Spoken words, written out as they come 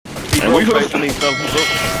We could I mean, so,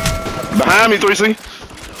 behind me, 3C.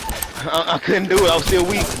 I couldn't do it. I was still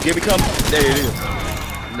weak. Give me come. There it is.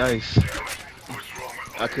 Nice.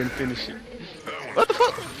 I couldn't finish it. What the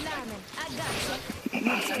fuck?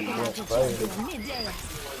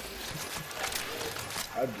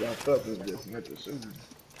 I jumped up and just went to shooting.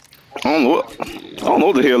 I don't know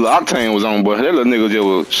what the hell the Octane was on, but that little nigga just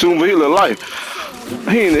was shooting for his little life.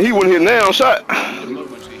 He wouldn't hit now shot.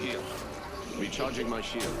 Moment to heal. Recharging my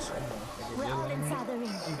shields.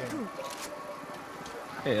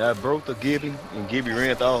 Yeah, I broke the Gibby and Gibby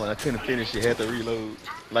ran through and I couldn't finish it. Had to reload.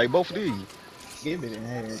 Like both of these. Gibby done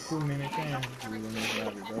had too many chances when this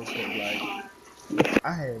lobby, bro. Cause like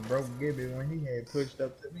I had broke Gibby when he had pushed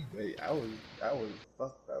up to me, but I was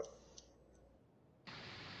fucked up.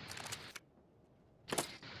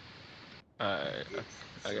 Alright,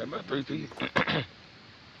 I got my 3 people.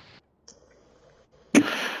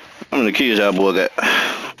 How many kills y'all boy got? I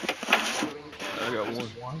got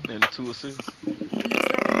 1 and 2 assists.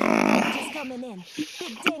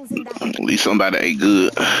 At least somebody ain't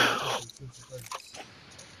good.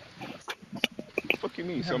 Fuck you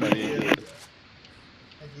mean somebody ain't good?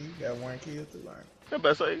 You got 1 kill to learn. I'm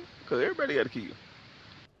about to say, cause everybody got a kill.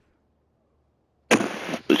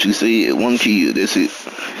 But you see, 1 kill, that's it.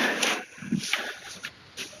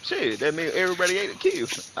 Shit, that means everybody ate a kill.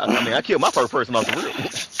 I mean, I killed my first person off the rip.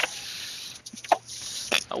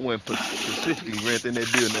 I went specifically ran in that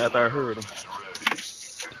building after I heard him.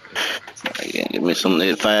 Yeah, give me some of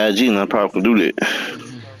that 5G and I probably can do that.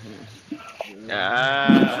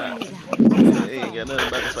 They ain't got nothing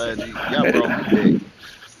about the 5G. Y'all brought me back.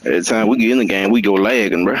 Every time we get in the game, we go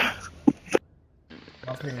lagging, bro.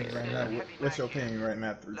 My ping right now. What's your ping right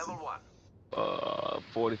now, 3C?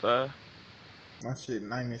 45. My shit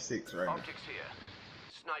 96 right now.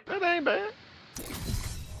 That ain't bad.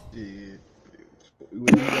 Yeah.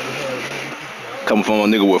 Coming from a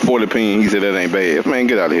nigga with 40 ping, he said that ain't bad. Man,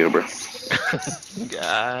 get out of here, bro.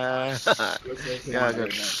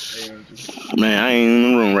 Man, I ain't in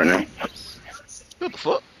the room right now. What the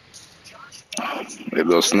fuck? That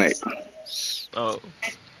little snack. Oh.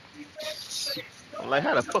 Like,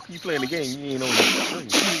 how the fuck you playing the game? You ain't on the screen.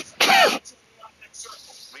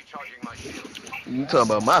 You talking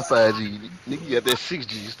about my 5G? Nigga, you got that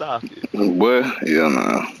 6G. Stop it. Boy, yeah,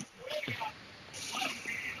 nah.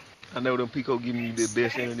 I know them Pico giving you the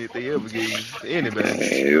best internet they ever gave to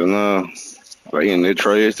anybody. Hell nah. Like in that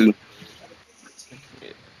trash too.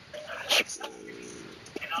 Yeah.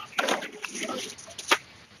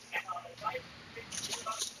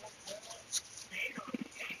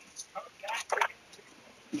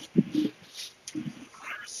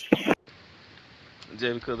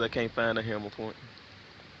 Just because I can't find a hammer point.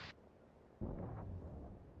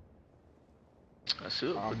 I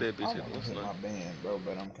should put that bitch in the hit my band, bro,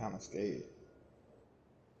 but I'm kind of scared.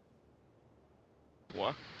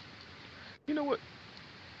 Why? You know what?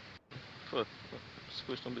 Fuck.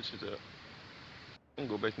 Switch them bitches out. I'm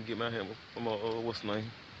gonna go back and get my hammer from what's the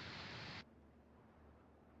name?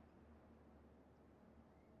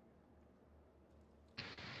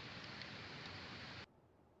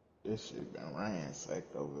 This shit been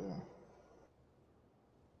ransacked over there.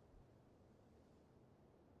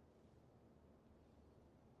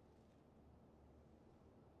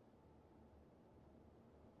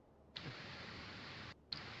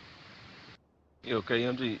 You okay,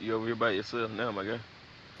 MG? You over here by yourself now, my guy?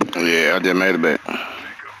 Yeah, I just made it back.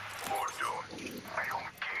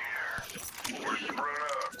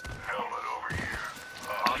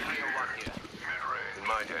 In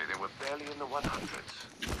my day, they were barely in the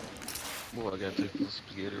 100s. Boy, I gotta take this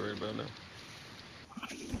spaghetti right about now.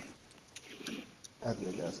 I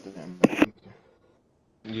just got stand by the beacon.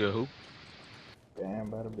 Yeah, who? Stand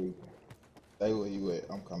by the beacon. Stay where you at.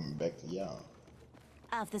 I'm coming back to y'all.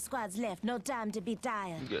 Half the squad's left, no time to be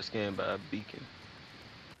tired. You got scanned by a beacon.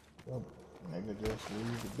 Well, nigga just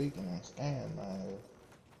leave the beacon and stand by it.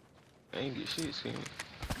 I ain't get shit scanned.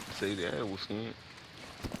 Say the I was scanned.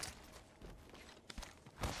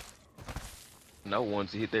 And I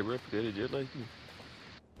wanted to hit that replicator just like you.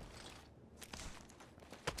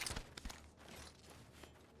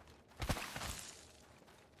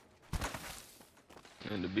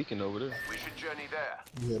 And the beacon over there. We should journey there.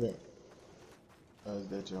 You hear that? Or is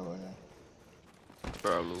that your ass?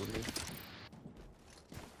 Probably over here.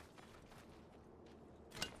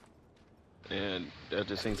 And that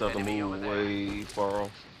just seems like to move way far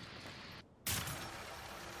off.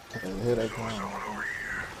 Here they come.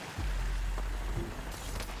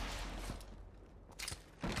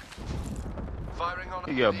 Firing on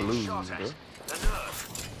He got blues, bro.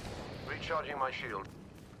 Recharging my shield.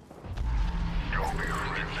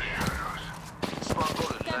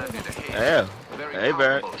 Yeah. Very Hey,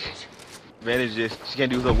 Barrett. powerful hit. Vantage just, she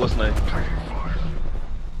can't do her what's name.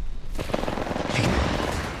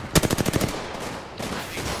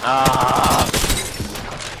 Ah!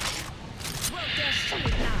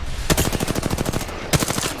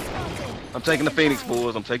 I'm taking the Phoenix,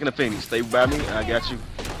 boys. I'm taking the Phoenix. Stay by me. I got you.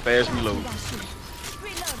 Fast reload.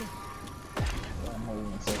 I'm holding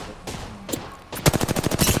myself up.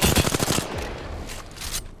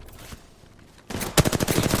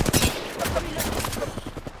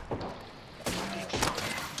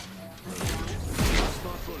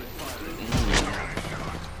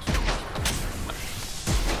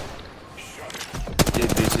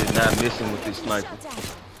 This bitch is not missing with this sniper.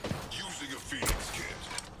 Using a Phoenix kit.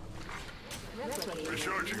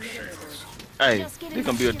 Recharging shields. Hey, this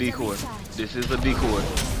gonna be a decoy. This is a decoy.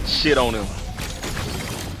 Shit on him.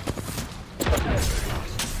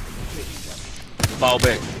 Fall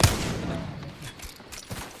back.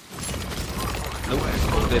 Nope.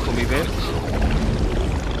 That for me, Vantage.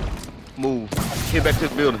 Move. Get back to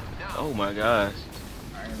the building. Oh my gosh.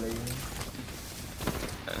 I ain't leaving.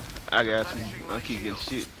 I got you. I keep getting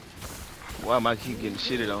shit. Why am I keep getting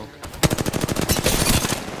shitted on?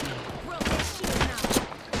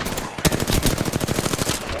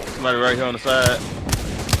 Somebody right here on the side.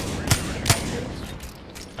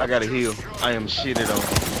 I gotta heal. I am shitted on.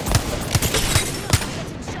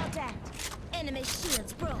 Enemy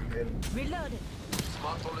shields broke. Reloaded.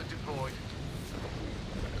 Smart bullet deployed.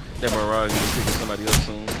 That Mirage is picking somebody up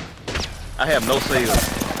soon. I have no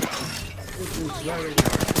sales.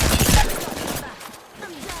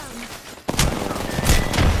 I'm down.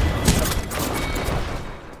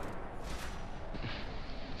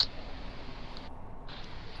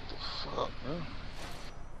 Fuck, man.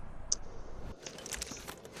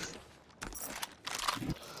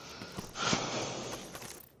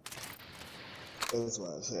 That's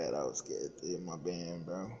why I said I was scared to hit my band,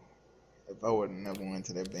 bro. If I would've never went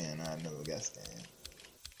to that band, I'd never got stand.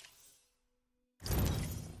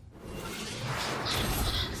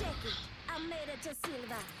 Check it. I made it to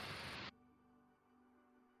Silva.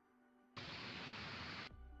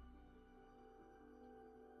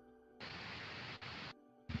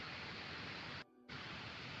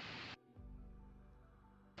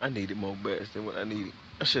 I needed more bats than what I needed.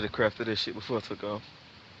 I should have crafted that shit before I took off.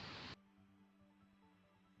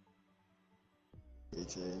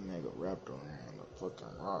 Bitch ass nigga wrapped around the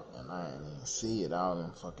fucking rock and I ain't even see it. All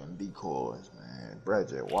them fucking decoys, man. Brad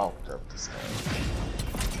just walked up the side.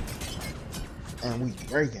 And we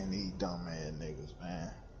breaking these dumb ass niggas,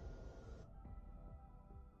 man.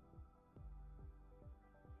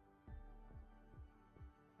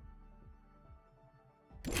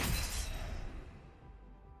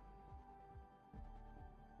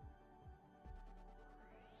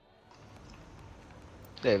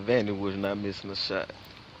 That Vandy was not missing a shot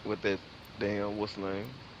with that damn what's the name?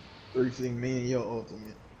 3C, me and your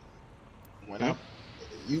ultimate. When Hmm?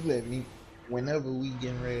 you let me, whenever we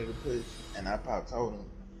getting ready to push, and I told him,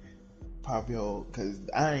 pop your, cause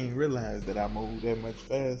I ain't realized that I moved that much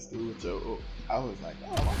faster with your ult. I was like,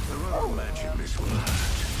 The road matching this will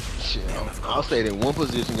hurt. Shit, I'll stay in one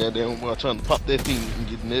position, goddamn, while trying to pop that feet and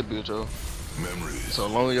get in that bitch, yo. Memories. So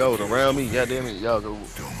long as y'all was around me, goddamn it, y'all go,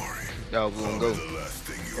 Don't worry. y'all gonna go. The last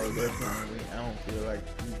thing you so remember. definitely, I don't feel like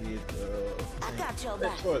you did, I got your that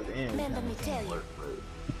back. towards the end. Remember me tell you.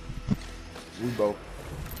 We both,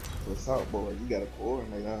 for Salt Boy, you gotta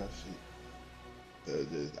coordinate our shit. So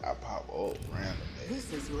just, I pop ult randomly.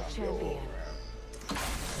 This is your Pop your ult champion. randomly.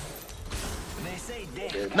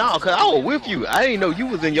 No, cause I was with you. I didn't know you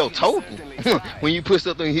was in your total when you pushed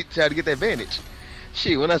up there and hit, tried to get that advantage.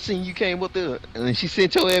 Shit, when I seen you came up there and she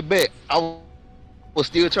sent your ass back, I was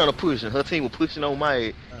still trying to push and her team was pushing on my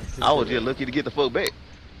head. I was just lucky to get the fuck back.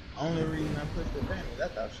 Only reason I pushed the advantage, I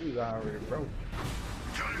thought she was already broke.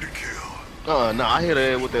 Time to kill. No, I hit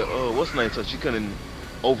her with the what's the name so she couldn't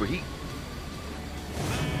overheat.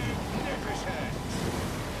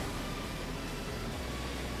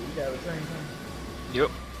 You got the same thing? Yep.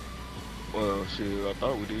 Well, shit, I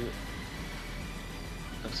thought we did.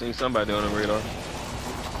 I seen somebody on the radar.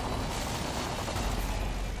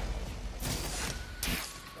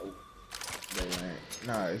 They ain't.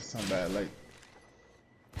 Nah, it's somebody like.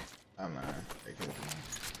 I'm lying. They could be.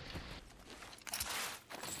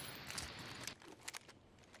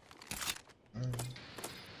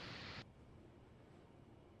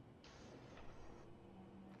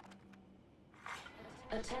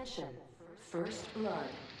 Attention. First blood.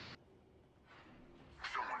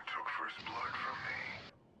 Someone took first blood from me.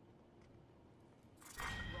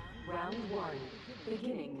 Round one.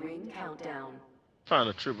 Beginning ring countdown. Find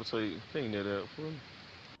a triple tape. Ping that out for me.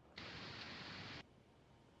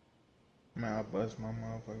 Man, I bust my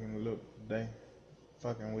motherfucking lip today.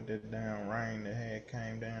 Fucking with that damn rain that had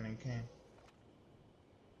came down and came.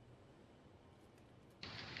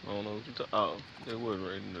 I don't know what you talking. Oh, it was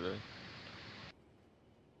raining today.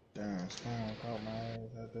 Damn, storm caught my ass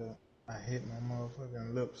out there. I hit my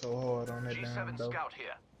motherfucking lip so hard on that damn G7 door. scout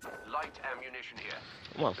here. Light ammunition here.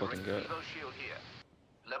 Oh my fucking god. Evo shield here.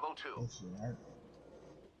 Level 2. That shit hurt.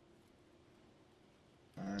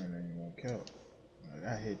 I ain't even gonna count. Like,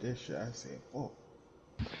 I hit this shit, I said, fuck.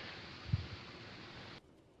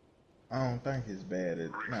 I don't think it's bad. No, it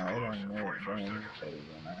ain't that bad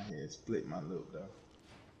when I had split my lip though.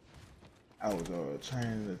 I was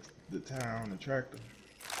training the tire on the tractor,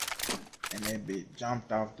 and that bitch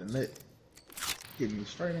jumped off the nut, hit me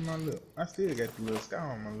straight in my lip. I still got the little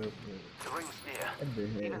scar on my lip. The ring's near. That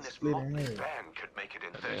bitch Even had this split in motley half. band could make it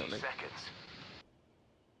in 30 seconds.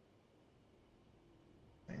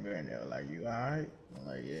 And going there like, you alright? I'm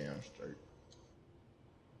like, yeah, I'm straight.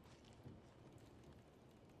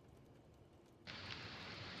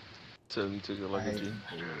 Tell me you took it like a G. Stock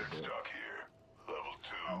here. Level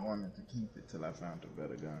 2. I wanted to keep it till I found a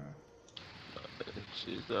better gun.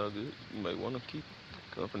 Shit's all good. You might want to keep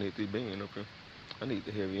it. Company at the band up here. I need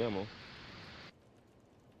the heavy ammo.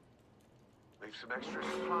 Leave some extra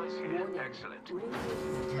supplies here.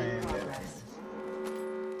 Excellent. Man, that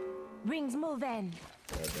Rings moving.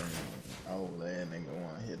 damn old lad nigga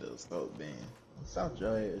wanna hit a scope band. South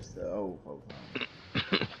your ass to old folks.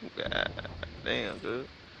 God damn, dude.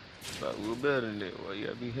 About a little better than that. Why you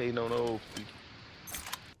gotta be hating on the old people?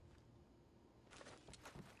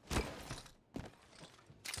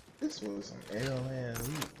 This was some L-ass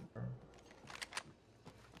loot, bro.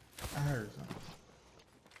 I heard something.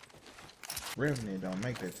 Revenant don't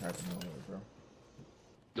make that type of noise, bro.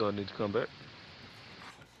 Do I need to come back?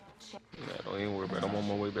 Nah, don't even worry about it. I'm on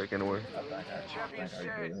my way back anyway. I think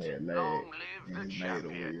I just had lag and it made a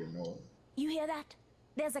weird noise. You hear that?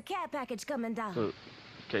 There's a care package coming down. Look,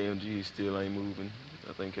 KMG still ain't moving.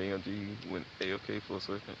 I think KMG went AFK for a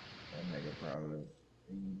second. That nigga probably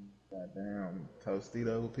goddamn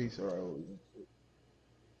Tostito pizza rolls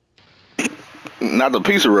and shit. Not the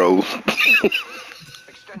pizza rolls.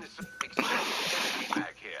 Extended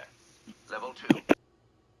mag here. Level 2.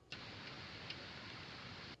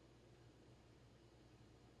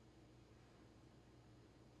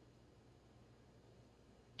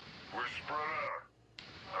 We're spread out.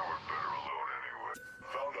 I was better alone anyway.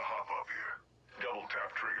 Found a hop up here. Double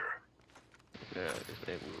tap trigger. Yeah, this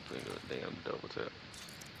ain't real thing. A damn double tap.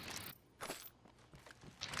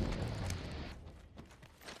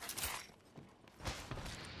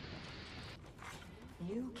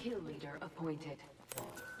 New kill leader appointed.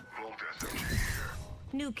 Volt SMG here.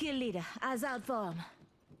 New kill leader. Eyes out for him.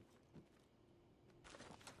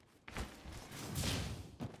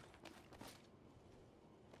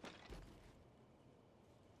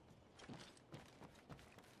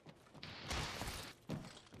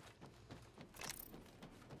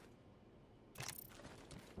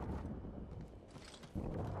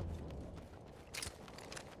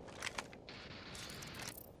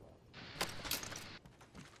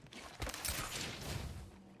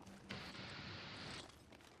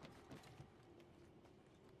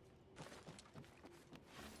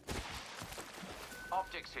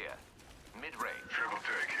 Optics here. Mid-range. Triple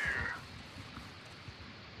take here.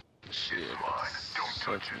 Shit, Don't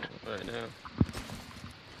touch such it. right now.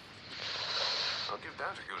 I'll give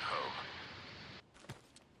that a good home.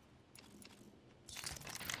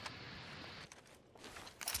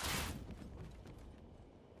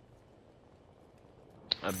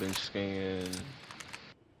 I've been scanning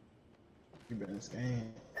You been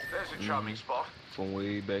scanned. There's a charming spot. from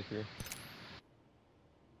way back here.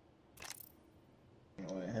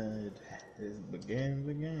 It begins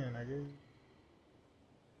again, I guess.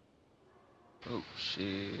 Oh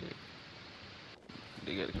shit.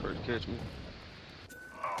 They got to first catch me.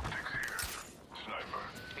 Optics here. Sniper.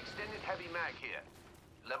 Extended heavy mag here.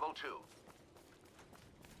 Level 2.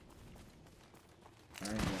 I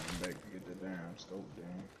ain't going back to get the damn scope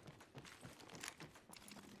down.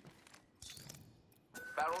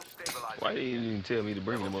 Barrel stabilizer. Why didn't you even tell me to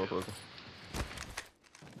bring the motherfucker?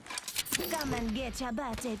 Come and get your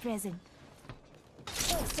birthday present.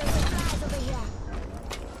 Extra supplies over here.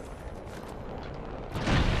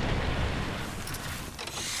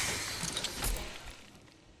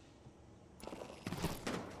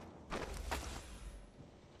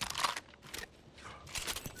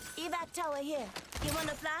 Evac tower here. You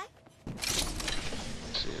wanna fly?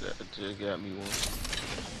 Shit, that just got me one.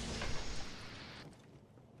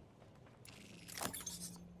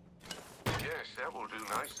 Yes, that will do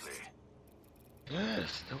nicely.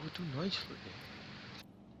 Yes, that would do nicely.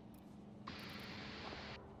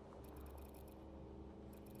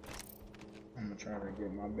 I'm gonna try to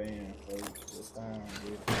get my band folks to respond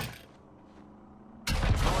with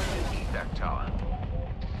That tower.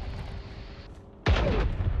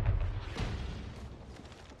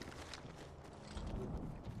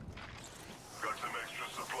 Got some extra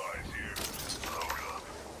supplies here. Load up.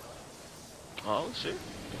 Oh shit.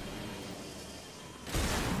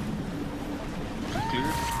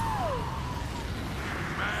 Cleared.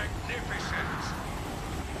 Magnificent.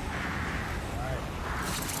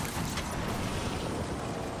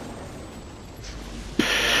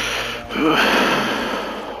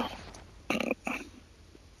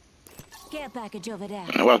 Care package over there.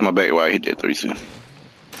 I lost my back while I hit that 3C. Go ahead.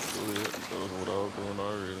 That was what I was doing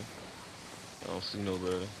already. I don't see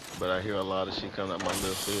nobody. But I hear a lot of shit coming out my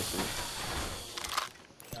left face.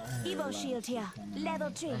 Evo shield here. Level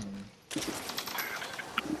 3.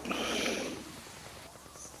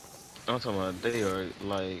 I'm talking about they are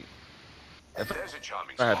like. If There's a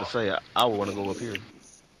charming I had to spot. say, I would want to go up here.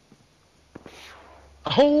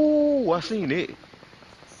 Oh, I seen it.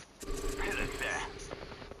 Pillar there.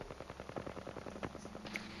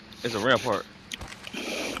 It's a rampart.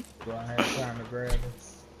 do I have time to grab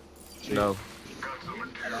it? No. Got some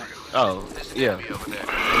material. Oh, There's an yeah. enemy over there.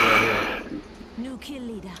 Yeah, yeah. New kill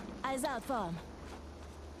leader. Eyes out for him.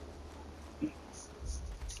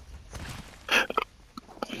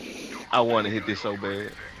 I want to hit this so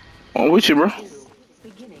bad. I'm with you, bro.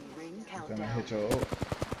 Beginning ring Gonna countdown. hit your ult.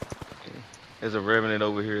 There's a revenant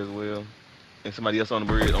over here as well. And somebody else on the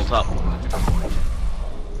bridge on top.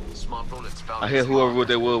 Smart bullets found. I hit whoever what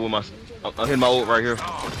they was with my. I hit my ult right here.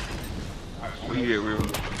 Where you at, River?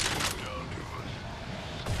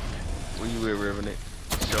 Where you at, Revenant?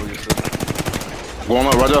 Show yourself. Going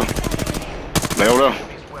up right there. Lay over there.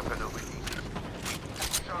 Weapon over here.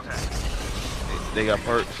 They got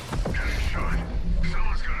perks. Shot.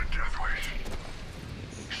 Someone's got a death wish.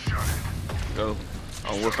 Shot it. Go.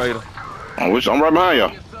 On what fader? I'm with you. I'm right behind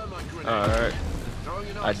y'all. Alright.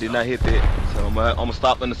 I did not hit that. So I'm gonna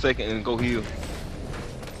stop in a second and go heal.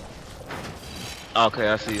 Okay,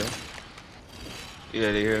 I see him.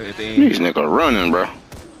 Yeah, they're here at the end. These niggas running, bro.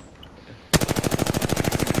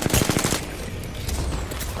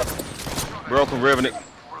 Broken Revenant.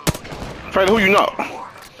 Fader, who you knock?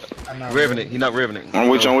 I'm not Revenant. He not Revenant. I'm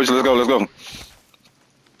with you. I'm with you. Let's go. Let's go.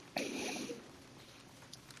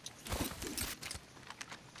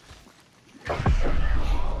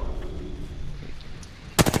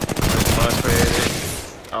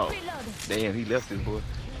 Oh, Reload. damn, he left this boy.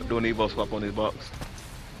 I'm doing Evo swap on this box.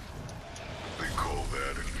 They call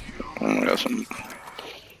that a I got some.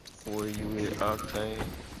 Where you at, Octane?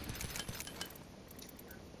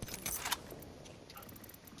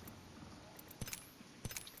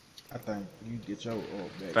 I think you get your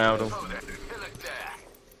ult back. Found him. pillar there.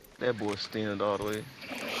 That boy stinned all the way.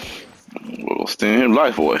 We'll stand him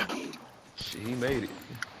life away. Shit, he made it.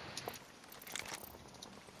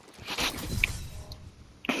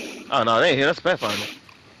 Oh, no, they ain't here. That's Pathfinder.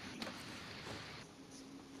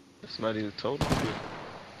 Somebody told him.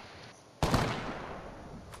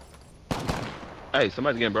 Hey,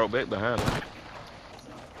 somebody's getting brought back behind him.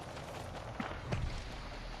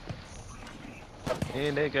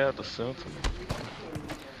 And they got the center.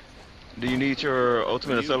 Do you need your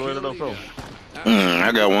ultimate accelerator though, bro?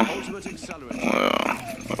 I got one. Ultimate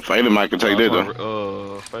accelerator. Fader might can take that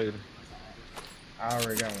though. Fader. I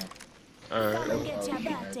already got one. Alright. Come get your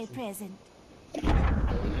birthday present.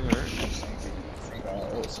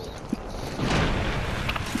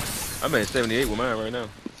 I'm at 78 with mine right now.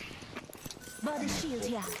 Body shield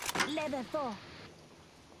here. Level 4.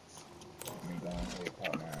 Let me go ahead and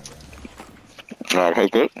pop mine down. Alright, that's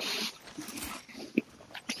good.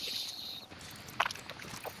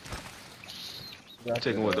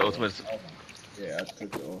 Taking what, the ultimate? Yeah, I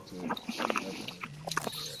took the ultimate.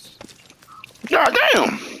 God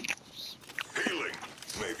damn. Healing.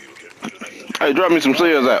 Maybe you'll get rid of that. Hey, drop me some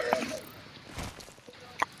seals out.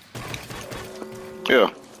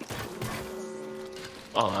 Yeah.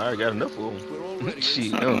 Oh, I already got enough of We're them. already Shit,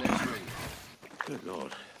 inside no. the next ring. Good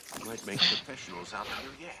lord. We might make professionals out of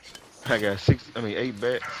you yet. I got 8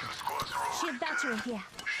 bats. Shield battery here.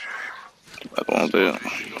 That's what I'm saying.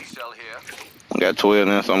 Shield cell here. Got 12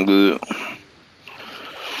 now, so I'm good.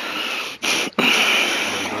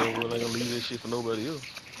 We're not gonna leave this shit for nobody else.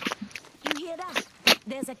 You hear that?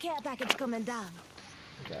 There's a care package coming down.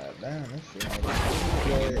 God damn, this shit.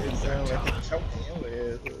 It sound like it's choking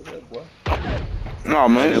your ass. What's up, boy? No,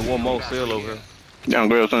 And man. there's one more cell over here. Young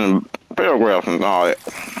girls and paragraphs and all that.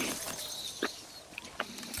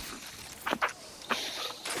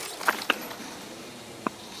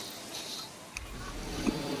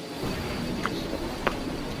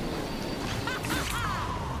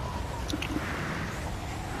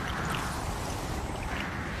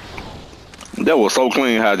 That was so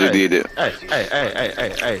clean how I just did that.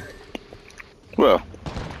 Hey. Well,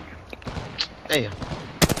 Damn.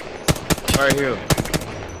 Right here.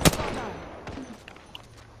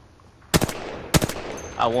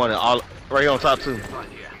 I want it all right here on top too.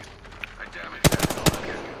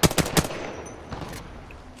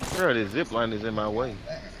 Girl, this zip line is in my way.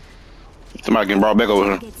 somebody getting brought back over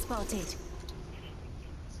here. Get spotted.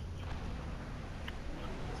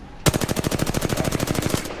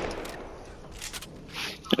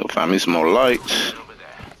 Go find me some more lights.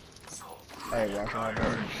 Hey, watch my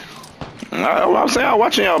back. I'm saying I'm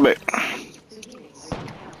watching y'all back.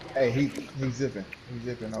 Hey, he's zipping. He's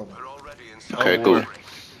zipping over. We're already inside. Okay, cool.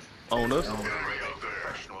 On us.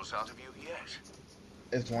 Professionals out of you yet.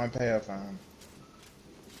 It's one pair for him.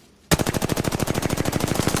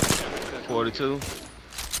 42.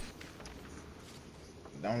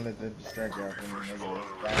 Don't let that distract y'all from me, nigga.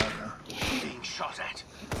 That's down now. Being shot at.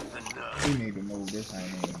 The nerve. We need to move. This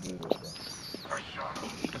ain't even good, bro.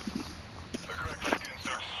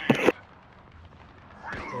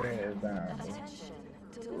 Head down, bro.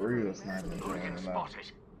 Real sniper going a lot.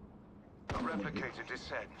 Spotted. A replicator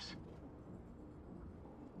descends.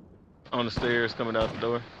 On the stairs coming out the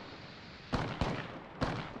door. Zipline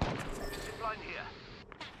here.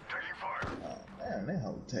 Taking fire. Oh, man, that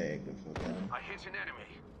whole tag the fuck out. I hit an enemy.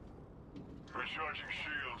 Recharging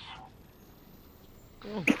shields.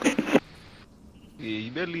 Yeah,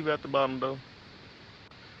 you better leave out the bottom though.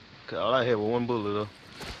 Cause all I had was one bullet though.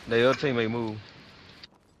 The other team ain't move.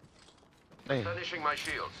 Damn. Finishing my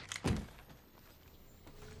shields.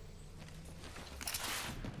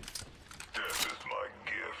 Death is my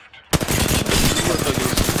gift.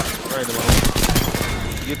 Right in the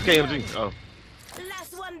moment. Get the KMG. Oh,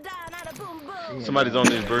 Last one down and a boom boom. somebody's on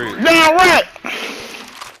this bridge. Damn right!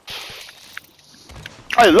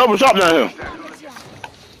 Hey, level shop down here.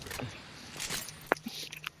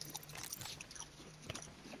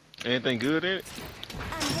 Anything good in it?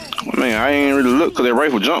 Man, I ain't really look because that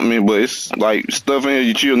rifle jumped me, but it's like stuff in here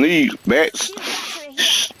you chill need. Bats,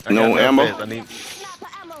 I no got ammo, fast. I need Sniper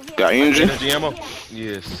ammo here. got energy, energy ammo.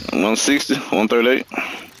 Yes. 160, 138. There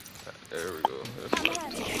we go. That's I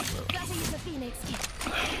have it. Gotta use the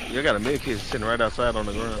Phoenix. You got a med kit sitting right outside on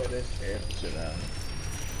the ground. That shit out.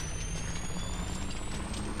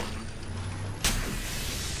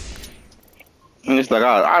 And it's like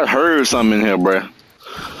I heard something in here, bruh.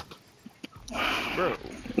 Bro,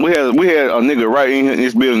 We had a nigga right in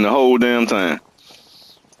this building the whole damn time.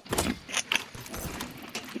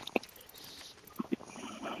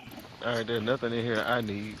 alright, there's nothing in here I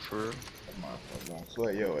need for. That motherfucker gonna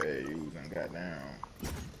sweat your ass. You done got down.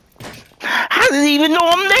 I didn't even know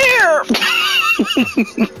I'm there.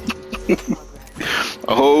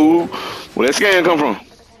 Oh, where that scan come from?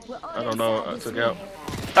 I don't know. I took out.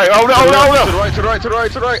 Hey, over there. To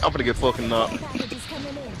the right. I'm gonna get fucking knocked. Package is coming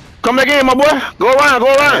in. Come back in, my boy. Go around.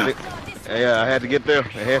 Yeah, I had to get there. I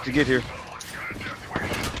had to get here.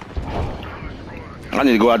 I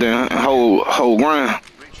need to go out there and hold ground.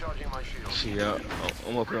 Recharging my shields. Shit,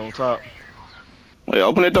 I'm up here on top. Hey,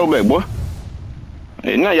 open that door back, boy.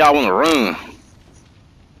 Hey, now y'all want to run.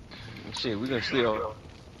 Shit, we gonna still.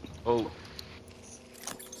 Oh,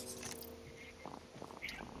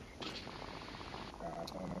 I'm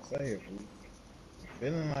gonna say it, fool.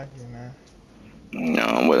 Feeling like it, man. No,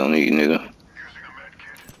 I'm waiting on these nigga.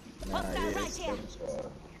 Nah, yeah, it's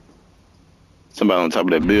Somebody on top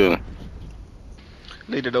of that building.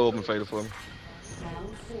 leave the door open, Fader, for me.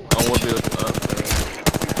 On one building.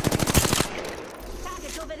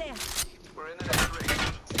 Package over there. We're in the next ring.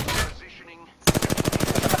 Positioning.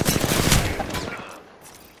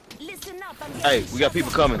 Listen up. I'm Hey, we got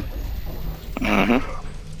people coming. Mm-hmm.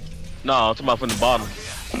 No, I'm talking about from the bottom.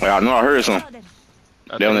 Yeah, I know I heard something. loaded.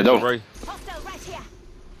 I They on think the it's door. Ray. Hostile right here.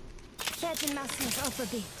 Setting myself up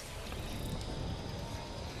a bit.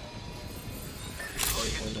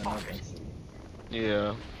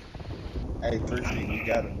 Yeah. Hey, 3C, you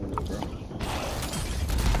gotta move it, bro.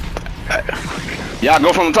 Y'all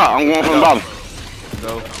go from the top. I'm going from the bottom.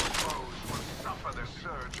 Go. Suffer the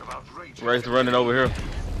surge of outrage. Ray's running over here.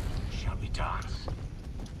 Shall be done.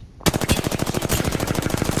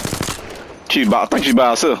 I think she by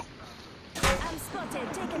herself. I'm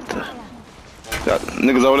spotted. Taking fire. Got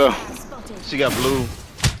niggas over there. Spotted. She got blue.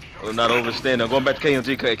 Well, not overstanding. I'm going back to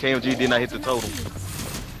KMG. KMG did not hit the total.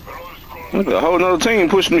 Look at a whole nother team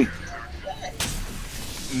pushing me.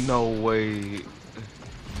 No way.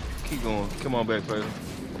 Keep going. Come on back, Fader.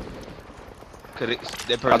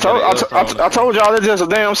 That person I told y'all that's just a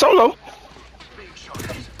damn solo.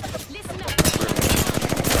 Listen up.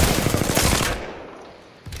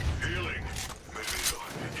 Healing. Maybe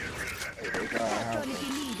get rid of that. Got if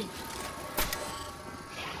you need it.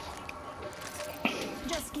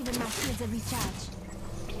 Just giving my shields a recharge.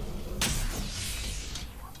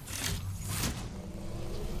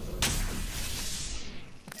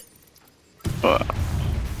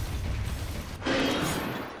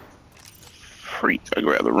 Freak, I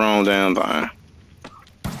grabbed the wrong damn thing.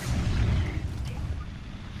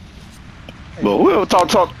 But whoever taught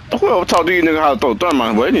these niggas how to throw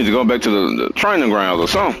thermite, well, they need to go back to the training grounds or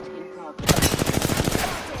something.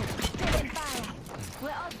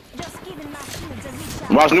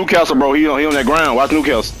 Watch Newcastle, bro. He on that ground. Watch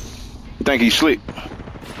Newcastle. You think he's slick?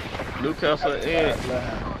 Newcastle and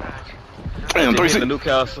Damn, 3C.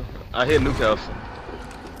 Newcastle. I hit Newcastle.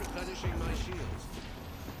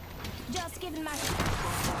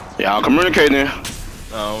 Y'all communicating.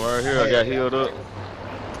 Right here, I got healed up.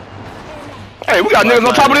 Hey, we got niggas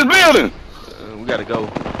on top of this building. We gotta go.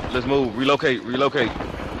 Let's move. Relocate.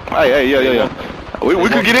 Hey, yeah. We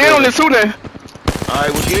could get in on this too then.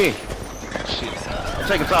 Alright, we'll get in. Shit. I'm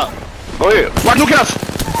taking top. Go ahead. Watch Newcastle.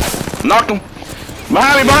 Knocked him.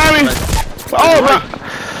 Behind me. Oh, my.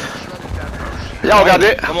 Y'all got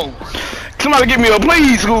that. Come on. Somebody give me a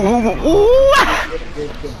please.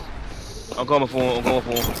 I'm coming for him. On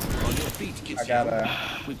your feet, kids. I got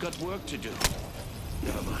We've got work to do.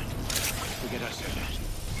 Never mind. Forget I said that.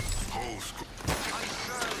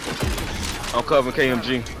 I'm covering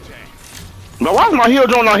KMG. But why is my heal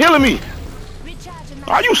drone not healing me?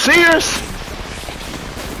 Are you serious?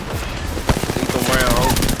 Keep them round, ho.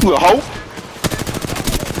 You a hoe?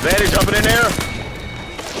 Vandy jumping in there.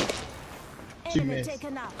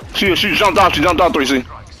 She jumped out. She jumped out 3C.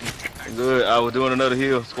 Good. I was doing another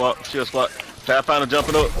heal. Shield squat. Pathfinder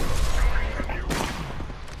jumping up.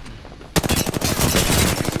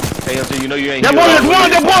 KMG, you know you ain't. That boy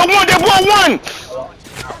one.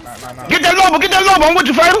 Get that lover. I'm with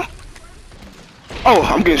you, Fatal. Oh,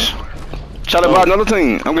 I'm getting shot at by another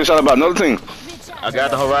team. I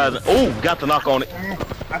got the horizon. Oh, got the knock on it.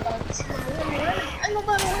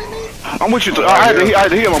 I'm with you. I had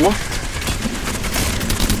to heal, my boy.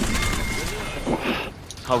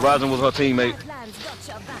 Horizon was her teammate. None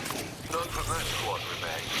from that squad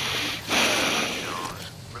remain.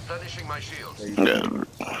 Replenishing my shields. Yeah.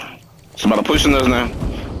 Somebody pushing us now.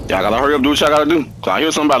 Y'all gotta hurry up, do what y'all gotta do. Cause I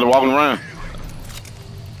hear somebody walking around.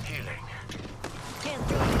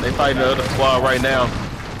 They fighting the other squad right now.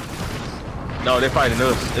 No, they're fighting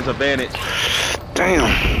us. It's a bandit. Damn.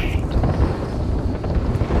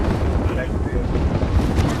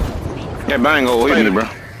 That bang over hit me, bro.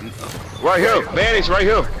 Right here, bandits right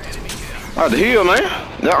here. I had to heal, man.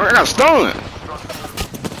 I got stunned.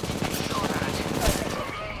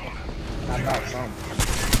 I knocked something.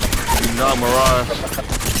 You knock Mirage.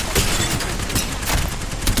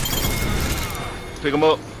 Pick him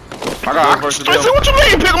up. I what you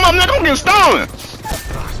mean? Pick him up, nigga. I'm getting stoned.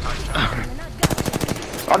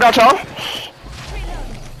 I got y'all.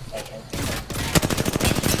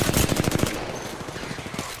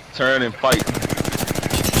 Turn and fight.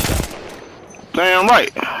 Damn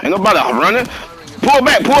right. Ain't nobody running. Pull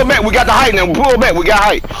back. We got the height now. Pull back. We got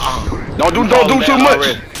height. Don't do too much.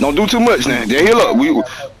 Already. Don't do too much now. There, here, look.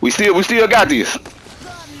 We still got this.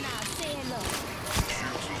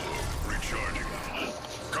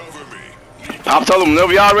 I'll tell them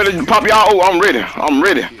whenever y'all ready to pop y'all. Oh, I'm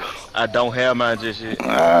ready. I don't have mine just yet.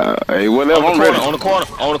 Hey, whatever. I'm ready. On the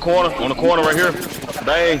corner right here.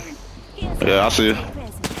 Bang. Yeah, I see it.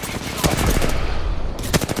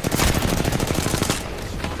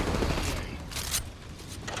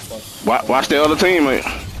 Watch the other teammate.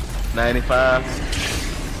 95.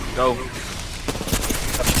 Go.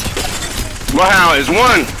 Wow, it's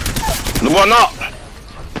one. The one knocked.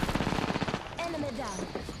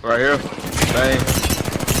 Right here. Bang.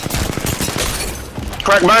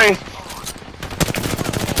 Crack bang.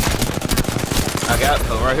 I got it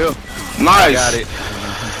right here. Nice. I got it.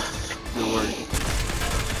 Good work.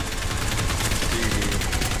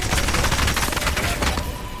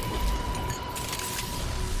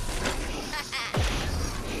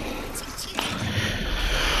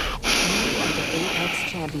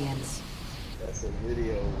 Champions. That's a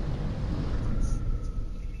video.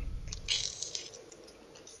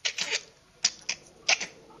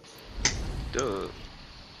 Duh.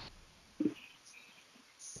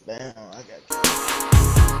 Damn, I got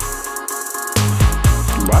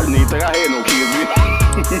I didn't even think I had no kids,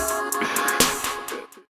 bitch.